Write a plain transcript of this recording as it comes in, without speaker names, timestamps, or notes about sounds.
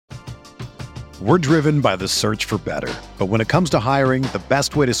We're driven by the search for better. But when it comes to hiring, the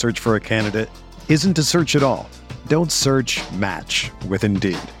best way to search for a candidate isn't to search at all. Don't search, match with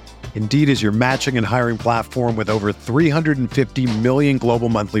Indeed. Indeed is your matching and hiring platform with over 350 million global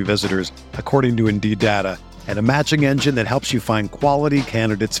monthly visitors, according to Indeed data, and a matching engine that helps you find quality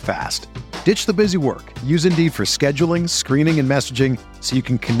candidates fast. Ditch the busy work. Use Indeed for scheduling, screening, and messaging so you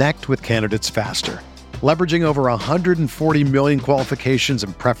can connect with candidates faster. Leveraging over 140 million qualifications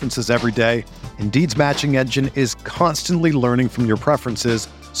and preferences every day, Indeed's matching engine is constantly learning from your preferences,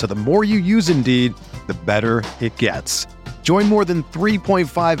 so the more you use Indeed, the better it gets. Join more than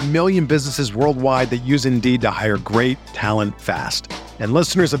 3.5 million businesses worldwide that use Indeed to hire great talent fast. And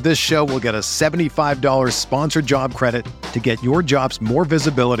listeners of this show will get a $75 sponsored job credit to get your jobs more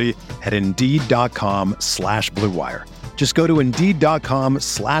visibility at Indeed.com/Blue Wire. Just go to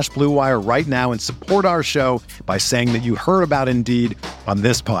Indeed.com/Blue Wire right now and support our show by saying that you heard about Indeed on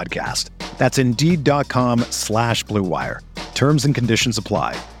this podcast. That's Indeed.com/Blue Wire. Terms and conditions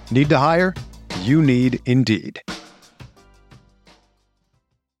apply. Need to hire? You need Indeed.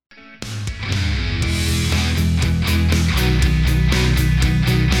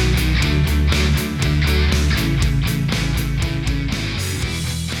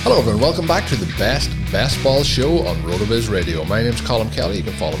 Hello everyone, welcome back to the best ball show on RotoViz Radio. My name's Colin Kelly. You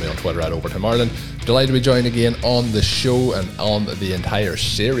can follow me on Twitter at Overtime Ireland. Delighted to be joined again on the show and on the entire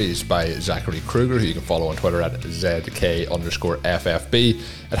series by Zachary Kruger, who you can follow on Twitter at ZK_FFB.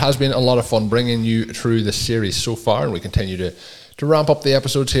 It has been a lot of fun bringing you through the series so far, and we continue to ramp up the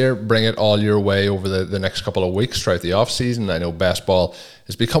episodes here, bring it all your way over the next couple of weeks throughout the off-season. I know best ball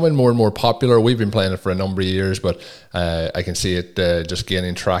is becoming more and more popular. We've been playing it for a number of years, but I can see it just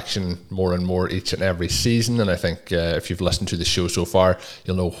gaining traction more and more each and every season. And I think if you've listened to the show so far,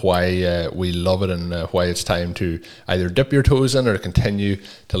 you'll know why we love it and why it's time to either dip your toes in or continue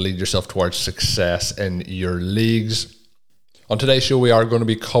to lead yourself towards success in your leagues. On today's show, we are going to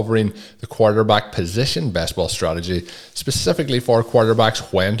be covering the quarterback position, best ball strategy, specifically for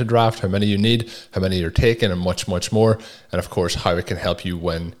quarterbacks, when to draft, how many you need, how many you're taking, and much, much more. And of course, how it can help you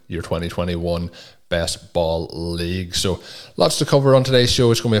win your 2021 best ball league. So lots to cover on today's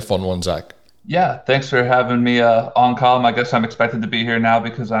show. It's going to be a fun one, Zach. Yeah, thanks for having me on, Colin. I guess I'm expected to be here now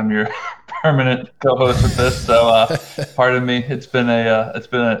because I'm your permanent co-host with this. So pardon me. It's been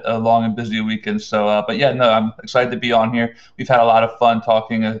a long and busy weekend. So, but yeah, no, I'm excited to be on here. We've had a lot of fun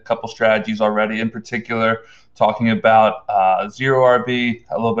talking a couple strategies already. In particular, talking about zero RB,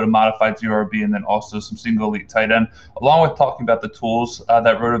 a little bit of modified zero RB, and then also some single elite tight end, along with talking about the tools that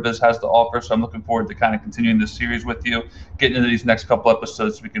RotoViz has to offer. So I'm looking forward to kind of continuing this series with you, getting into these next couple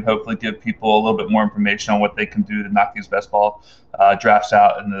episodes so we can hopefully give people a little bit more information on what they can do to knock these best ball drafts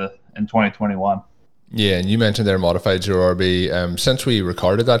out in 2021. Yeah, and you mentioned there modified zero RB. Since we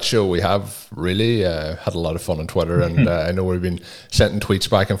recorded that show, we have really had a lot of fun on Twitter, and I know we've been sending tweets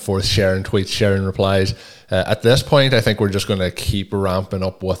back and forth, sharing tweets, sharing replies. At this point, I think we're just going to keep ramping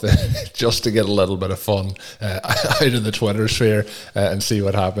up with it just to get a little bit of fun out of the Twitter sphere and see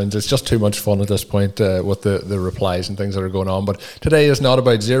what happens. It's just too much fun at this point with the replies and things that are going on. But today is not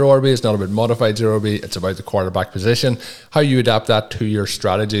about zero RB. It's not about modified zero RB. It's about the quarterback position, how you adapt that to your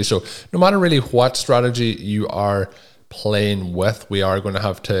strategy. So no matter really what strategy you are playing with, we are going to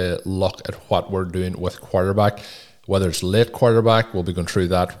have to look at what we're doing with quarterback. Whether it's late quarterback, we'll be going through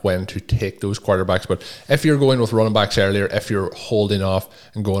that, when to take those quarterbacks. But if you're going with running backs earlier, if you're holding off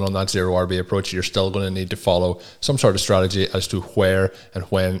and going on that zero RB approach, you're still going to need to follow some sort of strategy as to where and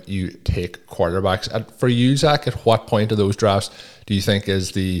when you take quarterbacks. And for you, Zach, at what point of those drafts do you think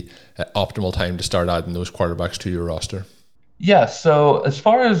is the optimal time to start adding those quarterbacks to your roster? Yeah, so as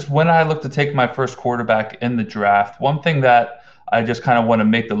far as when I look to take my first quarterback in the draft, one thing that I just kind of want to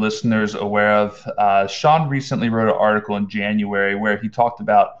make the listeners aware of, Sean recently wrote an article in January where he talked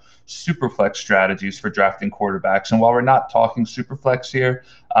about superflex strategies for drafting quarterbacks. And while we're not talking superflex here,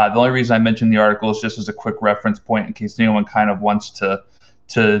 the only reason I mentioned the article is just as a quick reference point in case anyone kind of wants to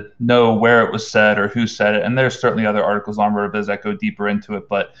know where it was said or who said it. And there's certainly other articles on RotoViz that go deeper into it.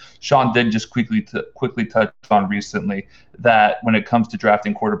 But Sean did just quickly touch on recently that when it comes to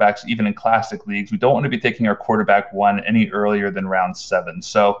drafting quarterbacks, even in classic leagues, we don't want to be taking our quarterback one any earlier than round 7.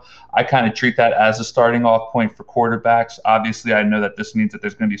 So I kind of treat that as a starting off point for quarterbacks. Obviously, I know that this means that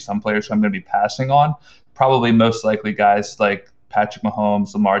there's going to be some players who I'm going to be passing on, probably most likely guys like Patrick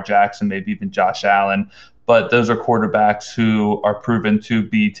Mahomes, Lamar Jackson, maybe even Josh Allen. But those are quarterbacks who are proven to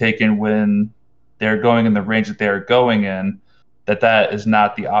be taken when they're going in the range that they are going in, that is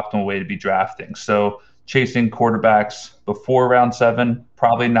not the optimal way to be drafting. So chasing quarterbacks before round 7,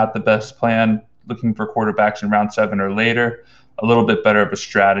 probably not the best plan. Looking for quarterbacks in round 7 or later, a little bit better of a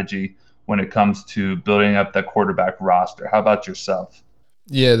strategy. when it comes to building up that quarterback roster. How about yourself?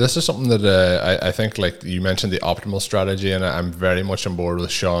 Yeah, this is something that I think, like you mentioned, the optimal strategy, and I'm very much on board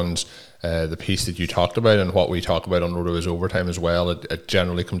with Sean's the piece that you talked about and what we talk about on RotoViz Overtime as well. It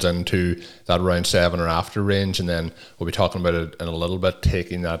generally comes into that round 7 or after range, and then we'll be talking about it in a little bit,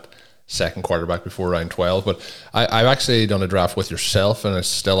 taking that second quarterback before round 12. But I've actually done a draft with yourself, and it's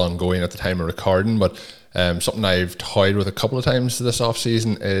still ongoing at the time of recording, but something I've toyed with a couple of times this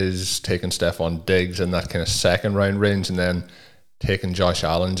offseason is taking Stephon Diggs in that kind of second round range, and then taking Josh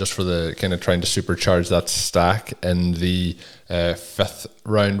Allen just for the kind of trying to supercharge that stack in the 5th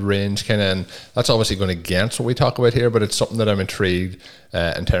round range kind of. And that's obviously going against what we talk about here, but it's something that I'm intrigued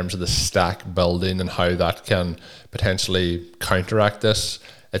in terms of the stack building and how that can potentially counteract this.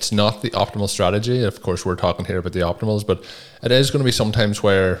 It's not the optimal strategy. Of course, we're talking here about the optimals, but it is going to be sometimes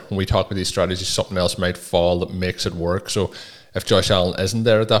where when we talk about these strategies, something else might fall that makes it work. So if Josh Allen isn't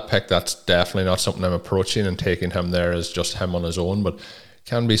there at that pick, that's definitely not something I'm approaching and taking him there as just him on his own. But it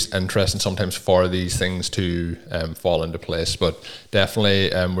can be interesting sometimes for these things to fall into place. But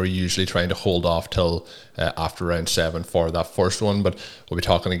definitely we're usually trying to hold off till after round 7 for that first one. But we'll be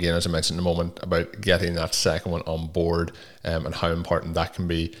talking again, as I mentioned in a moment, about getting that second one on board and how important that can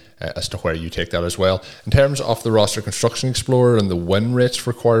be as to where you take that as well. In terms of the roster construction explorer and the win rates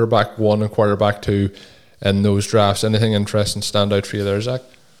for quarterback 1 and quarterback 2, in those drafts, anything interesting stand out for you there, Zach?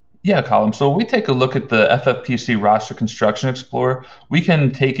 Yeah, Colin. So we take a look at the FFPC Roster Construction Explorer. We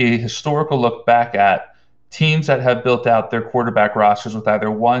can take a historical look back at teams that have built out their quarterback rosters with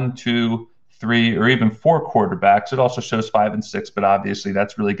either 1, 2, 3, or even 4 quarterbacks. It also shows 5 and 6, but obviously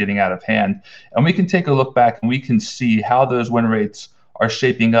that's really getting out of hand. And we can take a look back and we can see how those win rates are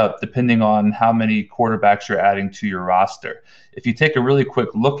shaping up depending on how many quarterbacks you're adding to your roster. If you take a really quick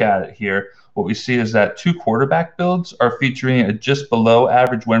look at it here, what we see is that 2 quarterback builds are featuring a just below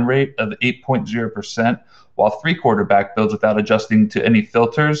average win rate of 8.0%, while 3 quarterback builds without adjusting to any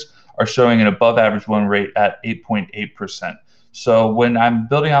filters are showing an above average win rate at 8.8%. So when I'm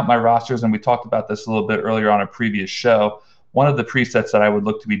building out my rosters, and we talked about this a little bit earlier on a previous show, one of the presets that I would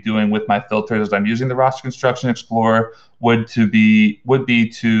look to be doing with my filters as I'm using the Roster Construction Explorer would be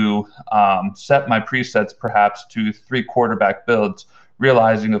to set my presets perhaps to 3 quarterback builds,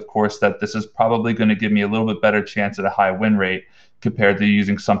 realizing, of course, that this is probably going to give me a little bit better chance at a high win rate compared to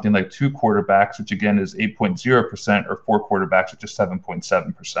using something like 2 quarterbacks, which again is 8.0%, or 4 quarterbacks, which is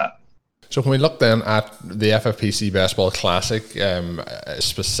 7.7%. So when we look then at the FFPC Best Ball Classic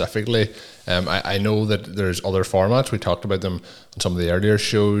specifically, I know that there's other formats. We talked about them on some of the earlier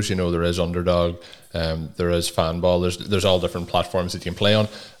shows. You know, there is Underdog, there is Fanball. There's all different platforms that you can play on.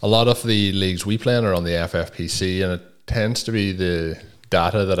 A lot of the leagues we play in are on the FFPC, and it tends to be the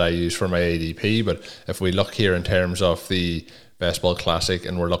data that I use for my ADP. But if we look here in terms of the Best Ball Classic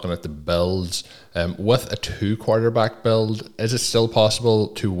and we're looking at the builds, with a 2 quarterback build, is it still possible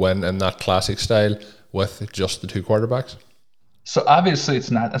to win in that classic style with just the 2 quarterbacks? So obviously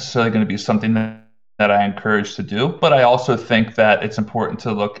it's not necessarily going to be something that I encourage to do, but I also think that it's important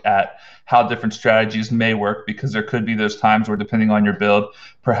to look at how different strategies may work, because there could be those times where, depending on your build,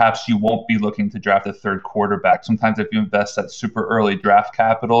 perhaps you won't be looking to draft a 3rd quarterback. Sometimes if you invest that super early draft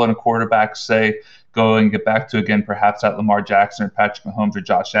capital in a quarterback, say go and get back to, again, perhaps at Lamar Jackson or Patrick Mahomes or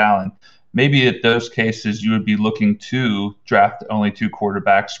Josh Allen, maybe at those cases you would be looking to draft only 2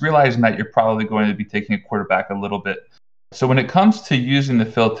 quarterbacks, realizing that you're probably going to be taking a quarterback a little bit. So when it comes to using the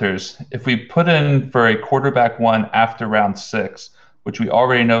filters, if we put in for a quarterback 1 after round 6, which we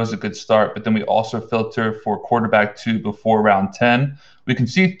already know is a good start, but then we also filter for quarterback 2 before round 10, we can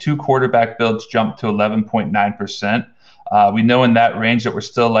see 2 quarterback builds jump to 11.9%. We know in that range that we're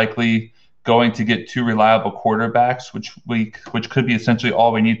still likely going to get 2 reliable quarterbacks, which could be essentially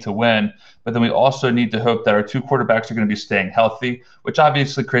all we need to win. But then we also need to hope that our 2 quarterbacks are going to be staying healthy, which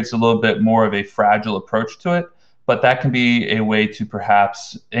obviously creates a little bit more of a fragile approach to it. But that can be a way to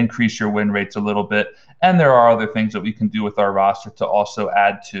perhaps increase your win rates a little bit. And there are other things that we can do with our roster to also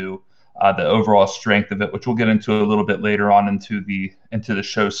add to the overall strength of it, which we'll get into a little bit later on into the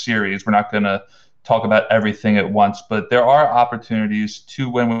show series. We're not going to talk about everything at once, but there are opportunities to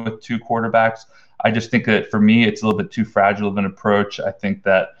win with 2 quarterbacks. I just think that for me, it's a little bit too fragile of an approach. I think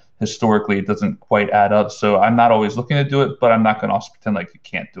that historically it doesn't quite add up. So I'm not always looking to do it, but I'm not going to also pretend like you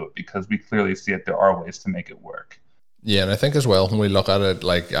can't do it, because we clearly see that there are ways to make it work. Yeah, and I think as well, when we look at it,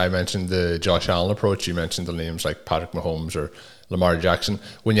 like I mentioned the Josh Allen approach, you mentioned the names like Patrick Mahomes or Lamar Jackson.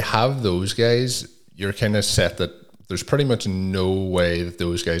 When you have those guys, you're kind of set that there's pretty much no way that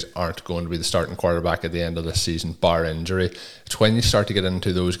those guys aren't going to be the starting quarterback at the end of the season, bar injury. It's when you start to get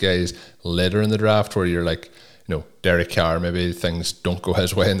into those guys later in the draft where you're like, Derek Carr, maybe things don't go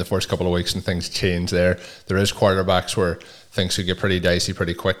his way in the first couple of weeks and things change there. There is quarterbacks where things could get pretty dicey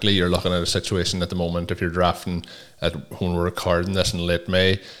pretty quickly. You're looking at a situation at the moment, if you're drafting when we're recording this in late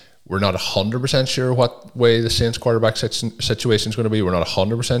May, we're not 100% sure what way the Saints quarterback situation is going to be. We're not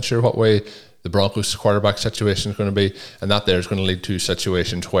 100% sure what way the Broncos quarterback situation is going to be. And that there is going to lead to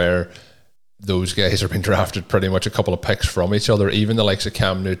situations where those guys are being drafted pretty much a couple of picks from each other. Even the likes of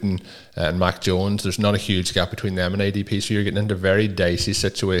Cam Newton and Mac Jones, there's not a huge gap between them and ADP. So you're getting into very dicey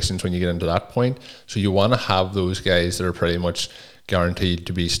situations when you get into that point. So you want to have those guys that are pretty much guaranteed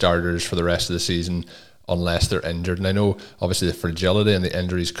to be starters for the rest of the season unless they're injured. And I know obviously the fragility and the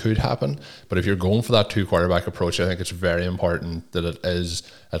injuries could happen, but if you're going for that 2 quarterback approach, I think it's very important that it is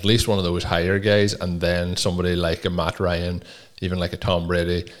at least one of those higher guys, and then somebody like a Matt Ryan, even like a Tom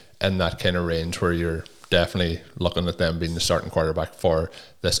Brady, in that kind of range where you're definitely looking at them being the starting quarterback for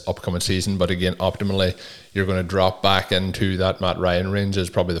this upcoming season. But again, optimally, you're going to drop back into that Matt Ryan range as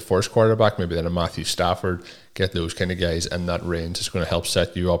probably the first quarterback, maybe then a Matthew Stafford. Get those kind of guys in that range. It's going to help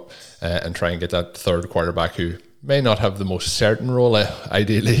set you up and try and get that third quarterback who may not have the most certain role.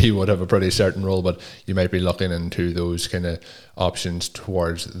 Ideally, he would have a pretty certain role, but you might be looking into those kind of options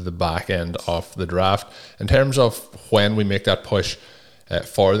towards the back end of the draft. In terms of when we make that push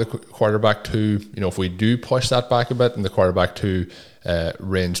for the quarterback 2, if we do push that back a bit and the quarterback 2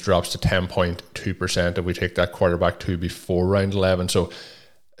 range drops to 10.2% if we take that quarterback 2 before round 11.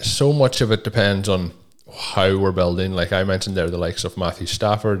 So much of it depends on how we're building. Like I mentioned there, the likes of Matthew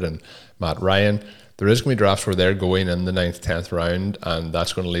Stafford and Matt Ryan, there is going to be drafts where they're going in the 9th, 10th round, and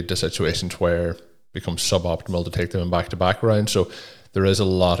that's going to lead to situations where it becomes suboptimal to take them in back-to-back rounds. So there is a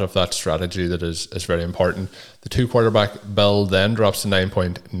lot of that strategy that is very important. The 2 quarterback build then drops to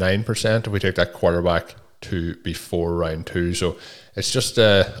 9.9% if we take that quarterback 2 before round 2. So it's just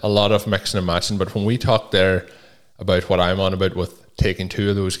a lot of mixing and matching. But when we talk there about what I'm on about with taking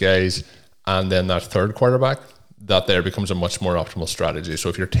 2 of those guys and then that third quarterback, that there becomes a much more optimal strategy. So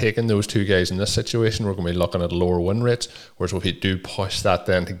if you're taking those 2 guys in this situation, we're going to be looking at lower win rates, whereas if you do push that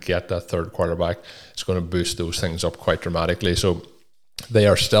then to get that third quarterback, it's going to boost those things up quite dramatically. So they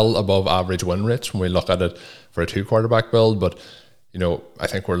are still above average win rates when we look at it for a 2 quarterback build, but I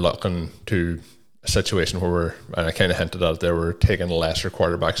think we're looking to a situation where and I kind of hinted at it there, we're taking lesser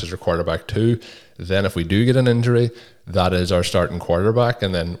quarterbacks as our quarterback 2. Then if we do get an injury, that is our starting quarterback,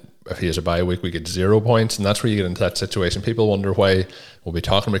 and then if he has a bye week, we get 0 points, and that's where you get into that situation. People wonder why we'll be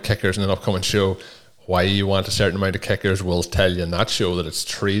talking about kickers in an upcoming show, why you want a certain amount of kickers. We'll tell you in that show that it's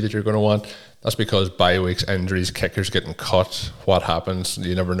 3 that you're going to want. That's because bye weeks, injuries, kickers getting cut, what happens,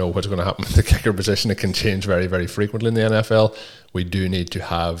 you never know what's going to happen with the kicker position. It can change very, very frequently in the NFL. We do need to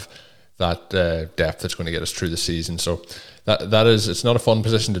have that depth that's going to get us through the season. So that is, it's not a fun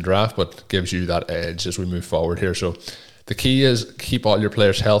position to draft, but gives you that edge as we move forward here. So the key is keep all your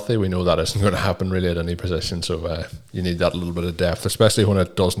players healthy. We know that isn't going to happen really at any position. So you need that little bit of depth, especially when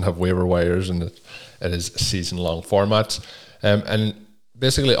it doesn't have waiver wires and it is season-long formats. And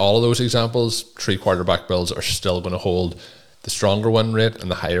basically all of those examples, 3 quarterback builds are still going to hold the stronger win rate and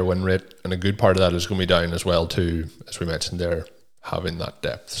the higher win rate. And a good part of that is going to be down as well to, as we mentioned there, having that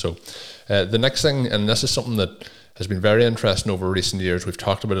depth. So the next thing, and this is something that has been very interesting over recent years. We've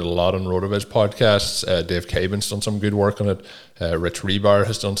talked about it a lot on RotoViz podcasts. Dave Cabin's done some good work on it. Rich Rebar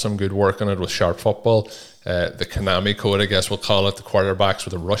has done some good work on it with Sharp Football. The Konami code, I guess we'll call it, the quarterbacks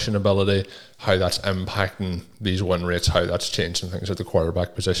with a rushing ability, how that's impacting these win rates, how that's changing things at the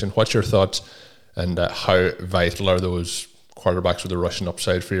quarterback position. What's your thoughts, and how vital are those quarterbacks with a rushing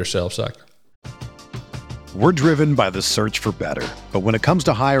upside for yourself, Zach? We're driven by the search for better. But when it comes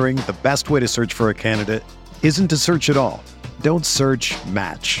to hiring, the best way to search for a candidate isn't to search at all. Don't search,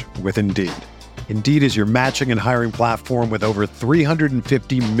 match with Indeed. Indeed is your matching and hiring platform with over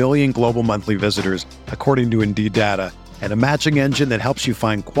 350 million global monthly visitors, according to Indeed data, and a matching engine that helps you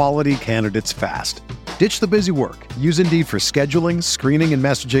find quality candidates fast. Ditch the busy work. Use Indeed for scheduling, screening, and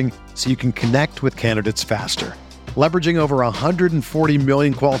messaging so you can connect with candidates faster. Leveraging over 140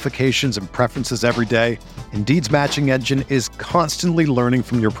 million qualifications and preferences every day, Indeed's matching engine is constantly learning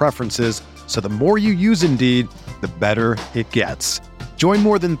from your preferences, so the more you use Indeed, the better it gets. Join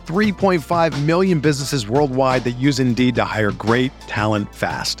more than 3.5 million businesses worldwide that use Indeed to hire great talent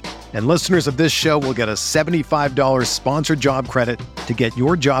fast. And listeners of this show will get a $75 sponsored job credit to get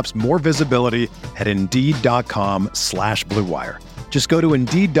your jobs more visibility at Indeed.com/Blue Wire. Just go to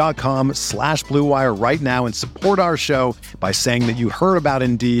Indeed.com/Blue Wire right now and support our show by saying that you heard about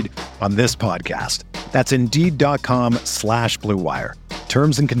Indeed on this podcast. That's Indeed.com/Blue Wire.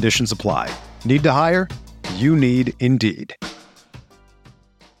 Terms and conditions apply. Need to hire? You need Indeed.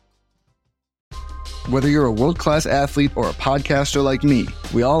 Whether you're a world-class athlete or a podcaster like me,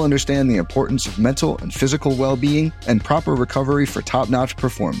 we all understand the importance of mental and physical well-being and proper recovery for top-notch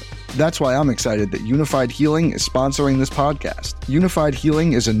performance. That's why I'm excited that Unified Healing is sponsoring this podcast. Unified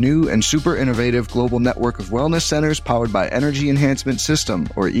Healing is a new and super innovative global network of wellness centers powered by Energy Enhancement System,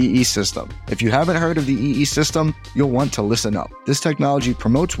 or EE System. If you haven't heard of the EE System, you'll want to listen up. This technology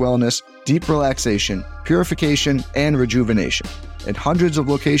promotes wellness, deep relaxation, purification, and rejuvenation. In hundreds of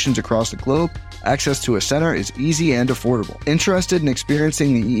locations across the globe, access to a center is easy and affordable. Interested in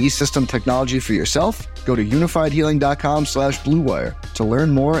experiencing the EE System technology for yourself? Go to unifiedhealing.com/bluewire to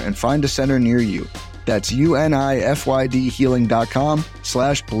learn more and find a center near you. That's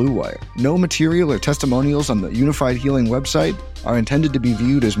unifydhealing.com/bluewire. No material or testimonials on the Unified Healing website are intended to be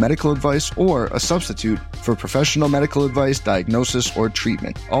viewed as medical advice or a substitute for professional medical advice, diagnosis, or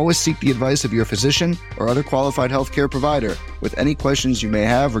treatment. Always seek the advice of your physician or other qualified healthcare provider with any questions you may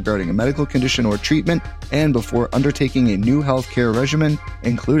have regarding a medical condition or treatment and before undertaking a new healthcare regimen,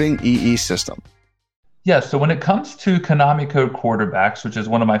 including EE System. Yeah, so when it comes to Konami Code quarterbacks, which is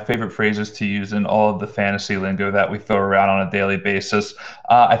one of my favorite phrases to use in all of the fantasy lingo that we throw around on a daily basis,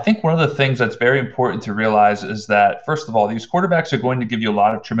 I think one of the things that's very important to realize is that, first of all, these quarterbacks are going to give you a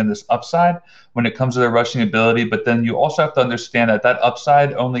lot of tremendous upside when it comes to their rushing ability, but then you also have to understand that that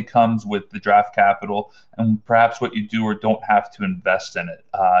upside only comes with the draft capital and perhaps what you do or don't have to invest in it.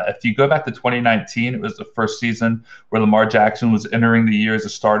 If you go back to 2019, it was the first season where Lamar Jackson was entering the year as a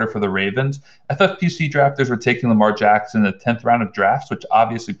starter for the Ravens. FFPC drafters were taking Lamar Jackson in the 10th round of drafts, which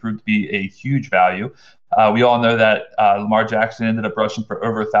obviously proved to be a huge value. We all know that Lamar Jackson ended up rushing for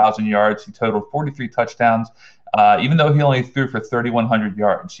over 1,000 yards. He totaled 43 touchdowns, even though he only threw for 3,100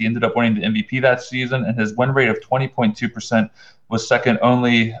 yards. He ended up winning the MVP that season, and his win rate of 20.2% was second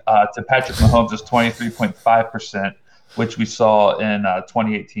only to Patrick Mahomes' 23.5%, which we saw in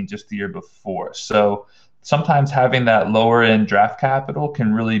 2018, just the year before. So sometimes having that lower end draft capital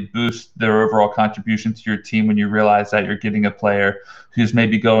can really boost their overall contribution to your team when you realize that you're getting a player who's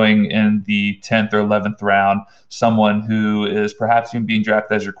maybe going in the 10th or 11th round, someone who is perhaps even being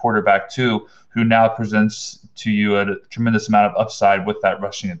drafted as your quarterback too, who now presents to you a tremendous amount of upside with that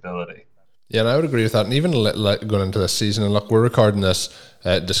rushing ability. Yeah, and I would agree with that. And even going into this season, and look, we're recording this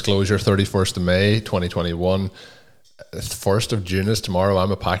disclosure 31st of May, 2021. 1st of June is tomorrow.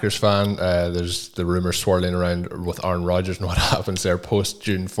 I'm a Packers fan. There's the rumours swirling around with Aaron Rodgers and what happens there post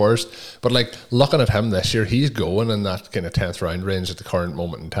June 1st. But like looking at him this year, he's going in that kind of 10th round range at the current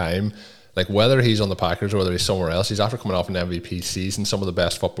moment in time. Like whether he's on the Packers or whether he's somewhere else, he's after coming off an MVP season, some of the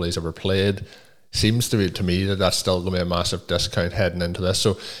best football he's ever played. Seems to be to me that that's still going to be a massive discount heading into this.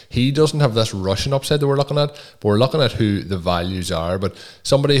 So he doesn't have this rushing upside that we're looking at, but we're looking at who the values are. But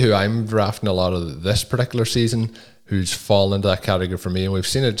somebody who I'm drafting a lot of this particular season, who's fallen into that category for me, and we've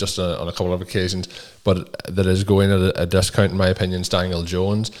seen it just on a couple of occasions, but that is going at a discount in my opinion, is Daniel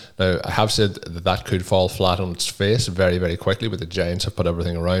Jones. Now, I have said that could fall flat on its face very, very quickly, but the Giants have put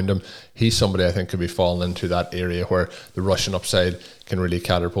everything around him. He's somebody I think could be falling into that area where the rushing upside can really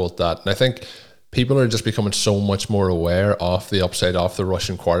catapult that. And I think people are just becoming so much more aware of the upside of the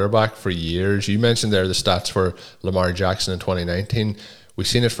rushing quarterback for years. You mentioned there the stats for Lamar Jackson in 2019. We've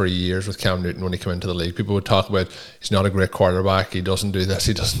seen it for years with Cam Newton when he came into the league. People would talk about he's not a great quarterback, he doesn't do this,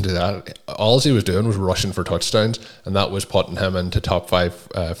 he doesn't do that. All he was doing was rushing for touchdowns, and that was putting him into top 5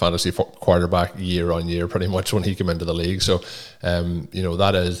 fantasy quarterback year on year pretty much when he came into the league. So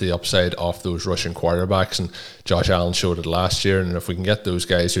that is the upside of those rushing quarterbacks, and Josh Allen showed it last year. And if we can get those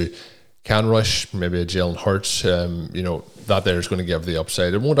guys who can rush, maybe a Jalen Hurts, that there's going to give the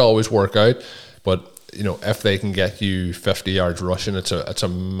upside. It won't always work out, but if they can get you 50 yards rushing, it's a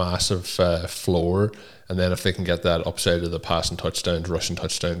massive floor. And then if they can get that upside of the passing touchdowns, rushing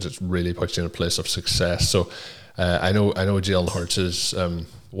touchdowns, it really puts you in a place of success. So I know Jalen Hurts is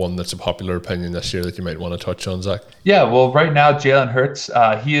one that's a popular opinion this year that you might want to touch on, Zach. Yeah, well, right now, Jalen Hurts,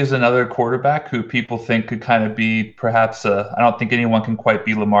 he is another quarterback who people think could kind of be perhaps I don't think anyone can quite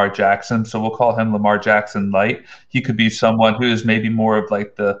be Lamar Jackson, so we'll call him Lamar Jackson light. He could be someone who is maybe more of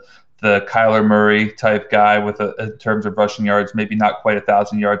like the Kyler Murray type guy with in terms of rushing yards, maybe not quite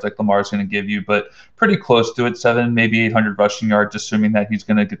 1,000 yards like Lamar's going to give you, but pretty close to it, 700, maybe 800 rushing yards, assuming that he's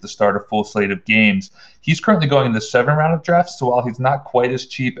going to get to start a full slate of games. He's currently going in the 7th round of drafts, so while he's not quite as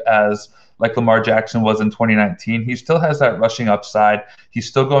cheap as like Lamar Jackson was in 2019, he still has that rushing upside. He's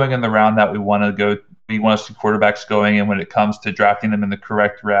still going in the round that we want to go. We want to see quarterbacks going in when it comes to drafting them in the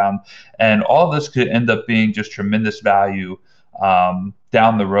correct round, and all of this could end up being just tremendous value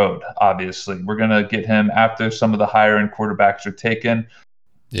down the road. Obviously, we're going to get him after some of the higher end quarterbacks are taken.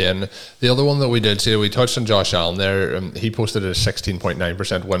 Yeah, and the other one that we did see, we touched on Josh Allen there. He posted a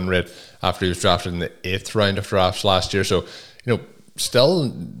 16.9% win rate after he was drafted in the 8th round of drafts last year. So,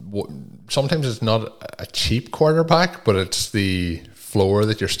 still, sometimes it's not a cheap quarterback, but it's the floor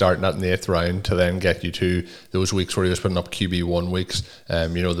that you're starting at in the 8th round to then get you to those weeks where he was putting up QB1 weeks.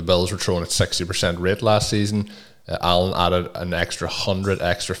 The Bills were throwing at 60% rate last season. Allen added an extra 100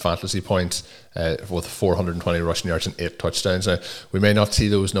 extra fantasy points with 420 rushing yards and 8 touchdowns. Now, we may not see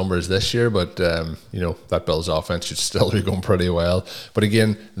those numbers this year, but that Bills offense should still be going pretty well. But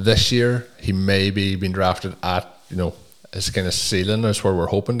again, this year he may be being drafted at his kind of ceiling is where we're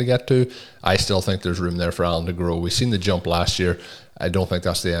hoping to get to. I still think there's room there for Allen to grow. We've seen the jump last year. I don't think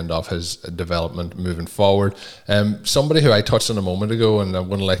that's the end of his development moving forward. Somebody who I touched on a moment ago, and I'm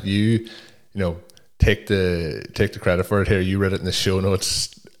going to let you, take the credit for it here. You read it in the show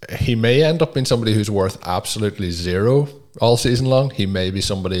notes. He may end up being somebody who's worth absolutely zero all season long. He may be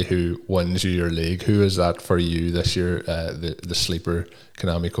somebody who wins you your league. Who is that for you this year? The sleeper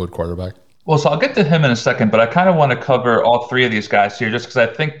Konami code quarterback. Well, so I'll get to him in a second, but I kind of want to cover all three of these guys here just because I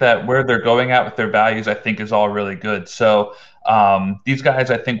think that where they're going at with their values, I think is all really good. So these guys,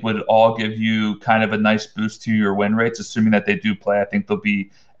 I think, would all give you kind of a nice boost to your win rates, assuming that they do play. I think they'll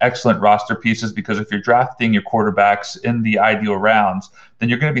be excellent roster pieces because if you're drafting your quarterbacks in the ideal rounds, then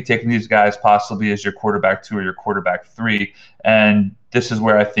you're going to be taking these guys possibly as your quarterback 2 or your quarterback 3. And this is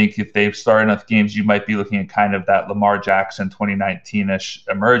where I think if they've started enough games, you might be looking at kind of that Lamar Jackson 2019-ish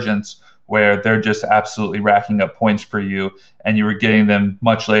emergence where they're just absolutely racking up points for you, and you were getting them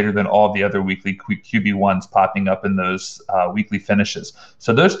much later than all the other weekly QB1s popping up in those weekly finishes.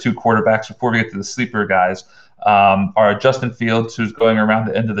 So those two quarterbacks, before we get to the sleeper guys, are Justin Fields, who's going around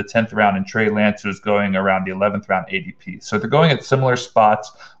the end of the 10th round, and Trey Lance, who's going around the 11th round ADP. So they're going at similar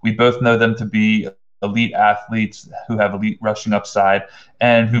spots. We both know them to be elite athletes who have elite rushing upside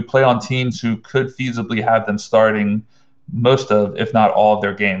and who play on teams who could feasibly have them starting most of, if not all of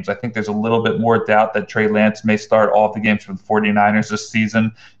their games. I think there's a little bit more doubt that Trey Lance may start all of the games for the 49ers this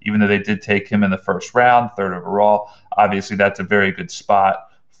season, even though they did take him in the first round, 3rd overall. Obviously, that's a very good spot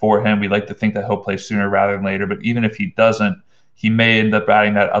for him. We like to think that he'll play sooner rather than later, but even if he doesn't, he may end up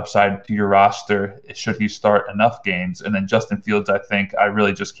adding that upside to your roster should he start enough games. And then Justin Fields, I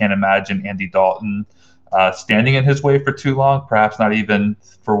really just can't imagine Andy Dalton standing in his way for too long, perhaps not even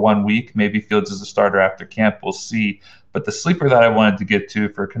for 1 week. Maybe Fields is a starter after camp. We'll see. But the sleeper that I wanted to get to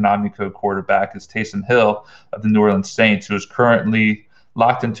for Konami Code quarterback is Taysom Hill of the New Orleans Saints, who is currently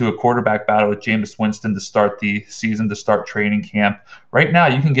locked into a quarterback battle with Jameis Winston to start the season, to start training camp. Right now,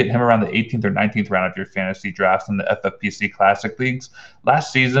 you can get him around the 18th or 19th round of your fantasy drafts in the FFPC Classic Leagues.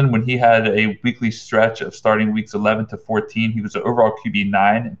 Last season, when he had a weekly stretch of starting weeks 11 to 14, he was an overall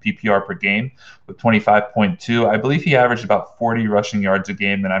QB9 in PPR per game with 25.2. I believe he averaged about 40 rushing yards a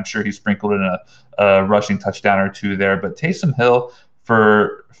game, and I'm sure he sprinkled in a rushing touchdown or two there. But Taysom Hill,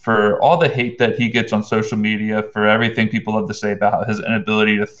 for all the hate that he gets on social media, for everything people love to say about his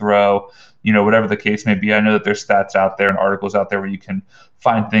inability to throw, whatever the case may be. I know that there's stats out there and articles out there where you can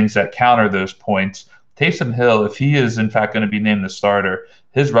find things that counter those points. Taysom Hill, if he is in fact going to be named the starter,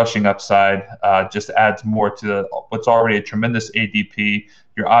 his rushing upside just adds more to what's already a tremendous ADP.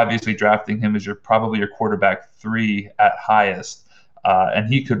 You're obviously drafting him as probably your quarterback 3 at highest. And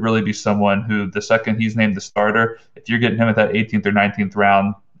he could really be someone who, the second he's named the starter, if you're getting him at that 18th or 19th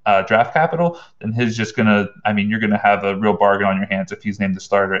round draft capital, then you're going to have a real bargain on your hands if he's named the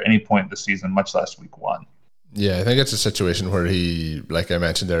starter at any point in the season, much less week 1. Yeah, I think it's a situation where he, like I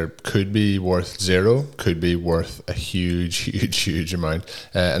mentioned there, could be worth zero, could be worth a huge amount.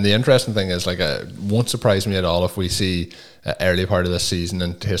 And the interesting thing is, won't surprise me at all if we see early part of this season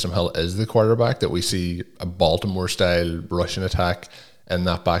and Taysom Hill is the quarterback, that we see a Baltimore-style rushing attack in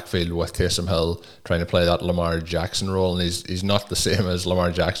that backfield with Taysom Hill trying to play that Lamar Jackson role. And he's not the same as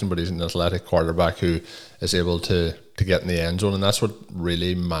Lamar Jackson, but he's an athletic quarterback who is able to get in the end zone. And that's what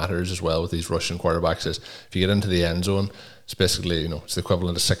really matters as well with these rushing quarterbacks, is if you get into the end zone, it's basically, it's the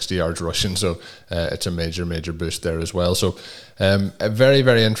equivalent of 60 yards rushing. So it's a major boost there as well. So a very,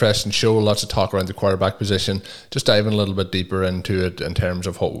 very interesting show. Lots of talk around the quarterback position. Just diving a little bit deeper into it in terms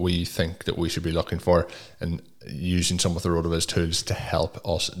of what we think that we should be looking for and using some of the RotoViz tools to help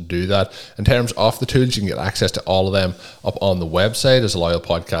us do that. In terms of the tools, you can get access to all of them up on the website. As a loyal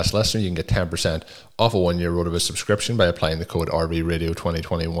podcast listener, you can get 10% off a 1-year RotoViz subscription by applying the code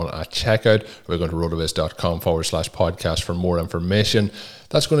RVRadio2021 at checkout. We're going to rotoviz.com/podcast for more information.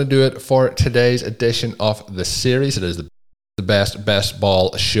 That's going to do it for today's edition of the series. It is the best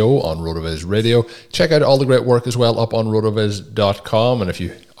ball show on RotoViz Radio. Check out all the great work as well up on rotoviz.com. And if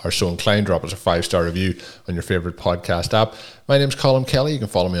you are so inclined, drop us a 5-star review on your favourite podcast app. My name's Colin Kelly. You can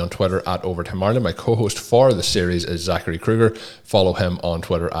follow me on Twitter at Overtime Ireland. My co-host for the series is Zachary Kruger. Follow him on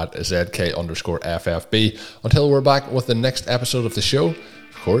Twitter at ZK_FFB. Until we're back with the next episode of the show,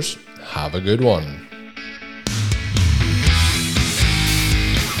 of course, have a good one.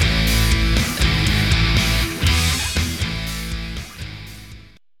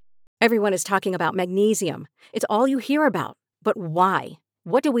 Everyone is talking about magnesium. It's all you hear about. But why?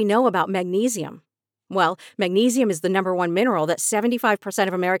 What do we know about magnesium? Well, magnesium is the number one mineral that 75%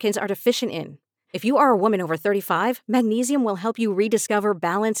 of Americans are deficient in. If you are a woman over 35, magnesium will help you rediscover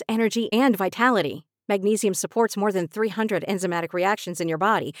balance, energy, and vitality. Magnesium supports more than 300 enzymatic reactions in your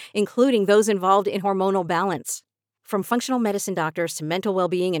body, including those involved in hormonal balance. From functional medicine doctors to mental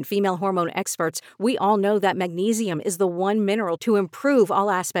well-being and female hormone experts, we all know that magnesium is the one mineral to improve all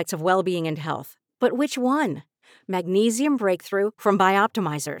aspects of well-being and health. But which one? Magnesium Breakthrough from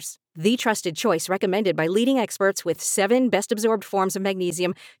Bioptimizers, the trusted choice recommended by leading experts with 7 best-absorbed forms of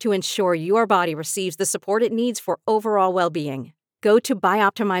magnesium to ensure your body receives the support it needs for overall well-being. Go to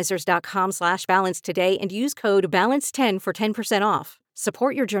bioptimizers.com/balance today and use code BALANCE10 for 10% off.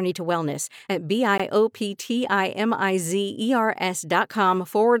 Support your journey to wellness at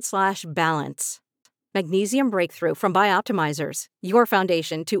bioptimizers.com/balance. Magnesium Breakthrough from Bioptimizers, your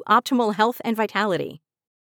foundation to optimal health and vitality.